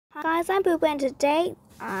Hi guys, I'm Boo and today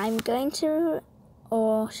I'm going to,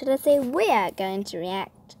 or should I say we are going to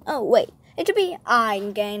react. Oh wait, it should be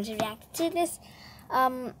I'm going to react to this,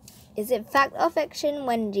 is it fact or fiction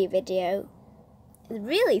Wendy video. It's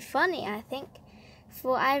really funny, I think.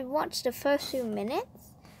 For I watched the first few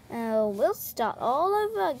minutes, we'll start all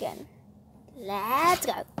over again. Let's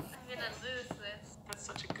go. I'm gonna lose this. That's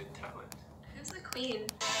such a good talent. Who's the queen?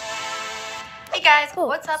 Hey guys, Oh,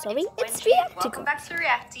 what's up? sorry, it's Wendy. Reactical. Welcome back to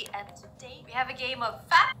Reacty, and today we have a game of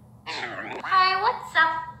fact. Hi, what's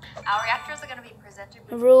up? Our reactors are gonna be presented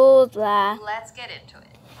with Rules blah. Let's get into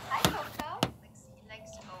it. Hi Coco.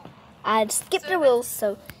 Let's go. I'd skip the rules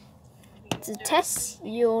so to test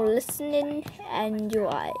your listening and your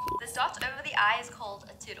eyes. The dot over the I is called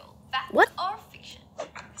a tittle. Fact What? or fiction?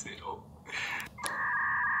 Tittle.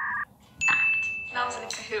 That was in a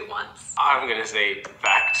Kahoot once. I'm gonna say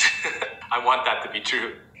fact. I want that to be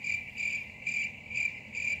true.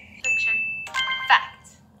 Fiction. Fact.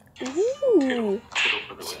 Ooh. Tittle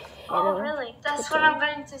for the win. Oh, really? That's what I'm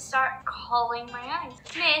going to start calling my eyes.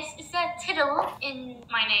 Miss, is that Tittle in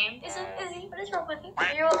my name? Is it, Izzy? What is wrong with you?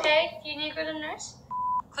 Are you okay? Do you need to go to the nurse?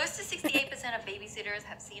 Close to 68% of babysitters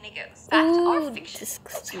have seen a ghost. Fact or Ooh, fiction?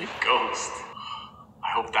 disgusting. Ghost.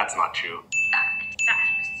 I hope that's not true. Fact.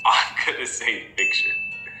 Fact. I'm gonna say fiction.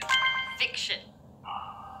 Fiction.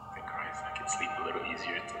 Thank Christ, I can sleep a little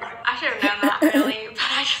easier tonight. I should have known that, really, but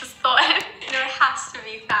I just thought, it has to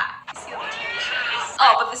be fact. See all the TV shows.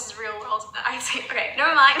 Oh, but this is real world. I see. Okay,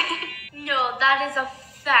 never mind. No, that is a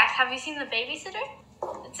fact. Have you seen The Babysitter?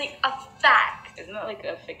 It's like a fact. Isn't that like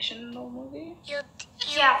a fictional movie?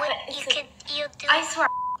 Yeah, but it's like, I swear.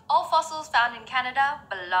 All fossils found in Canada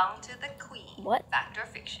belong to the Queen. What? Fact or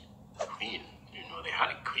fiction? Queen. You know they had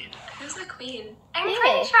a queen. Who's the Queen? I'm Yeah,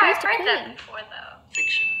 pretty sure I've who's the heard that queen? before, though.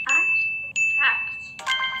 Fiction. Fact.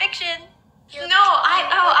 Fiction. No,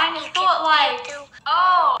 I thought like,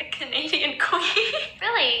 oh, a Canadian queen.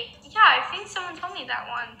 Really? Yeah, I think someone told me that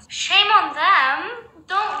once. Shame on them.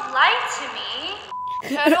 Don't lie to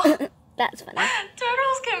me. Turtle. That's funny.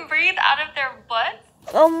 Turtles can breathe out of their butts.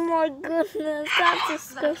 Oh my goodness, that's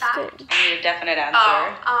disgusting. I need a definite answer.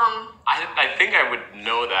 I think I would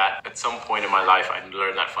know that at some point in my life. I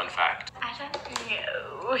learned that fun fact. I don't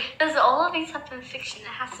know. Because all of these have been fiction. It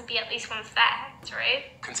has to be at least one fact, right?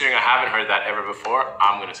 Considering I haven't heard that ever before,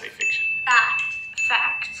 I'm gonna say fiction. Fact.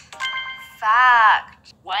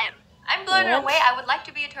 Fact. What? I'm blown What? away. I would like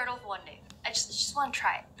to be a turtle for one day. I just want to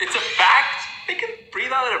try it. It's a fact. They can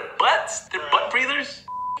breathe out of their butts. They're butt breathers.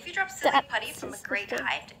 If you drop silly That's putty from a great disgusting.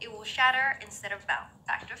 height, it will shatter instead of bounce.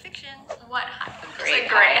 Fact or fiction? What height? Great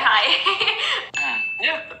It's a great height.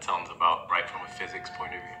 Yeah, that sounds about right from a physics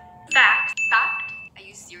point of view. Fact. Are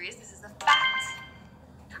you serious? This is a fact.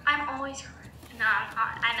 I'm always correct. No, I'm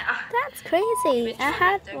not. I know. That's crazy. I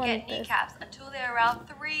had Don't one get of those. kneecaps until they're around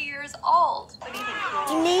 3 years old. What do you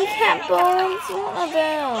think? Kneecap bones, what are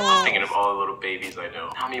those? Thinking of all the little babies I know.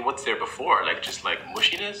 I mean, what's there before? Like, just like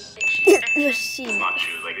mushiness? It's Machine. not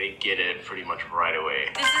true. Like, they get it pretty much right away.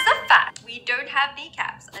 This is a fact. We don't have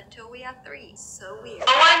kneecaps until we are 3. So weird. The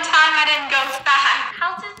one time I didn't go back.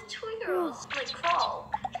 How did the 2-year-olds like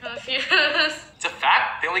crawl? Confused. It's a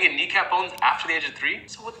fact. They only get kneecap bones after the age of 3.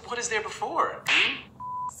 So what is there before?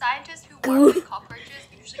 Scientists who work with cockroaches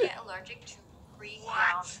usually get allergic to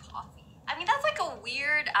pre-ground coffee. I mean, that's like a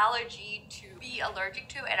weird allergy to be allergic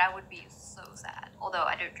to, and I would be so sad. Although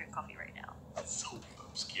I don't drink coffee right now. It's so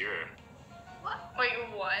obscure. What? Wait,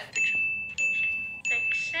 what? Fiction.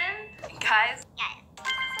 Fiction? And guys, this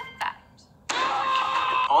is a fact.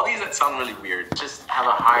 All these that sound really weird just have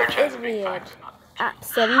a higher chance is of being weird. fact than not.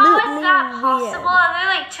 Absolutely How is that possible? weird. Are they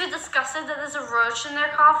like too disgusted that there's a roach in their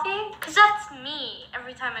coffee? Because that's me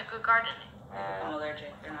every time I go gardening. I'm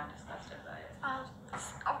allergic. They're not disgusted by it.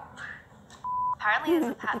 Apparently,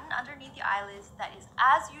 there's a pattern underneath your eyelids that is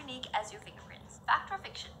as unique as your fingerprints. Fact or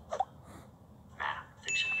fiction? Nah,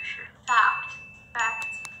 fiction for sure. Fact.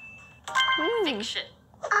 Fiction.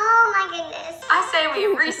 Oh my goodness. I say we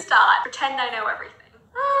restart. Pretend I know everything.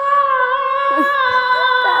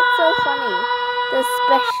 That's so funny. The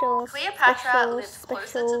Cleopatra lived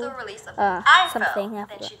closer to the release of the something Eiffel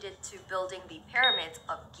after than she did to building the pyramids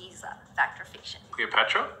of Giza. Fact or fiction?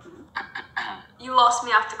 Cleopatra? You lost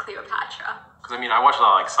me after Cleopatra. Because I mean, I watch a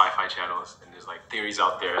lot of like sci-fi channels, and there's like theories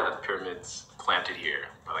out there that the pyramids planted here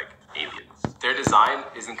by like aliens. Their design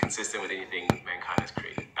isn't consistent with anything mankind has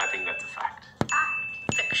created. I think that's a fact.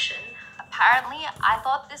 Fiction. Apparently, I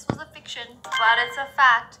thought this was a fiction, but it's a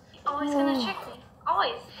fact. Always gonna trick me.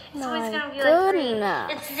 Always. It's always My gonna be like green.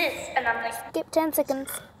 goodness. It's this, and I'm like, Skip 10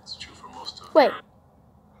 seconds. It's true for most of them. Wait.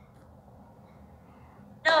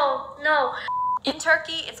 no. In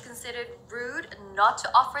Turkey, it's considered rude not to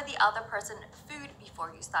offer the other person food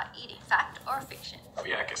before you start eating. Fact or fiction?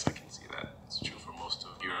 Yeah, I guess I can see that. It's true for most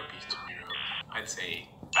of Europe, Eastern Europe. I'd say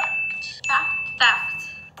fact. Fact.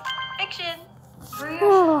 Fiction. Bria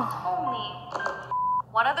told me.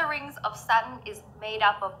 One of the rings of Saturn is made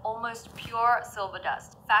up of almost pure silver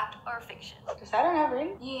dust. Fact or fiction? Does Saturn have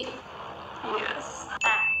rings? Yeah. Yes.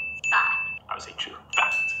 Fact. I would say true.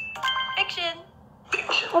 Fact. Fiction.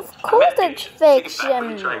 Fiction. Of course it's Take it back when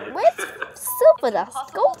fiction. you try it. Where's silver It's dust?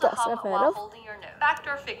 impossible Gold to dust hum I've heard while of. holding your nose. Fact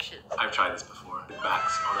or fiction? I've tried this before.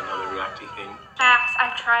 Max on another reacting thing. Facts.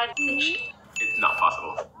 I tried fiction. It's not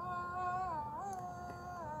possible.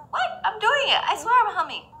 What? I'm doing it. I swear I'm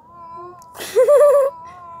humming.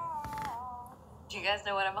 Do you guys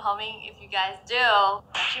know what I'm humming? If you guys do,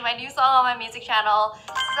 actually my new song on my music channel.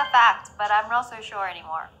 This is a fact, but I'm not so sure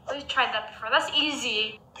anymore. We've tried that before. That's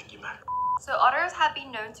easy. Thank you, Max. So otters have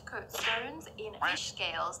been known to coat stones in fish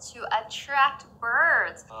scales to attract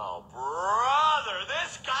birds. Oh, brother,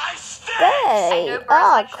 this guy stinks! I know They birds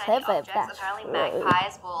are like shiny clever. objects. That's Apparently true.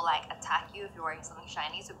 magpies will like attack you if you're wearing something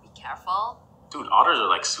shiny, so be careful. Dude, otters are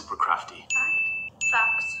like super crafty.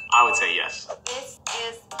 Facts. I would say yes. This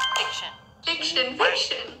is fiction. Fiction.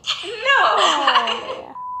 No.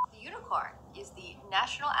 Oh, The unicorn is the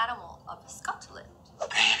national animal of Scotland.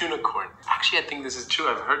 The unicorn. Actually, I think this is true.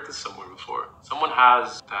 I've heard this somewhere before. Someone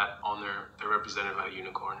has that on they're represented by a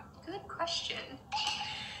unicorn. Good question.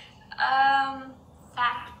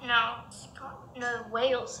 Fact. No. No,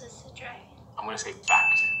 Wales is the dragon. I'm gonna say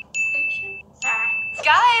fact. Fiction. Fact.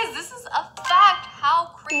 Guys, this is a fact.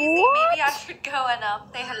 How crazy. What? Maybe I should go and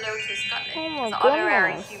say hello to Scotland. Oh my It's an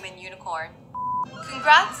honorary goodness. human unicorn.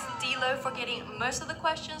 Congrats, D-Lo, for getting most of the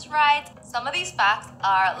questions right. Some of these facts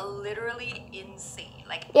are literally insane.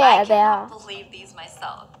 Like, Yeah, I they cannot are. believe these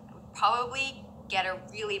myself. I would probably get a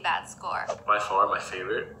really bad score. By far, my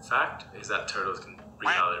favorite fact is that turtles can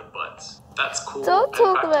breathe out of their butts. That's cool. don't and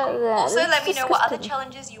talk practical. about that. Also, It's let me know what other disgusting.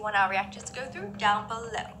 challenges you want our reactors to go through down below.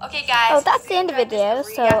 Okay, guys. Oh, that's if the you end of the enjoyed this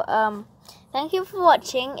video. So, react- thank you for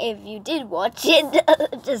watching. If you did watch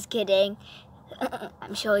it, just kidding.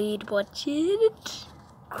 I'm sure you'd watch it.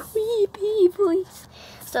 Creepy voice.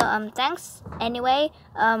 So, thanks anyway.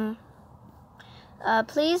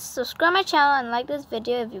 Please subscribe my channel and like this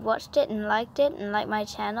video if you watched it and liked it and like my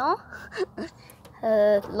channel.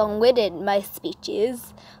 Long-winded my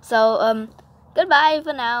speeches. So, goodbye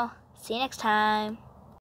for now. See you next time.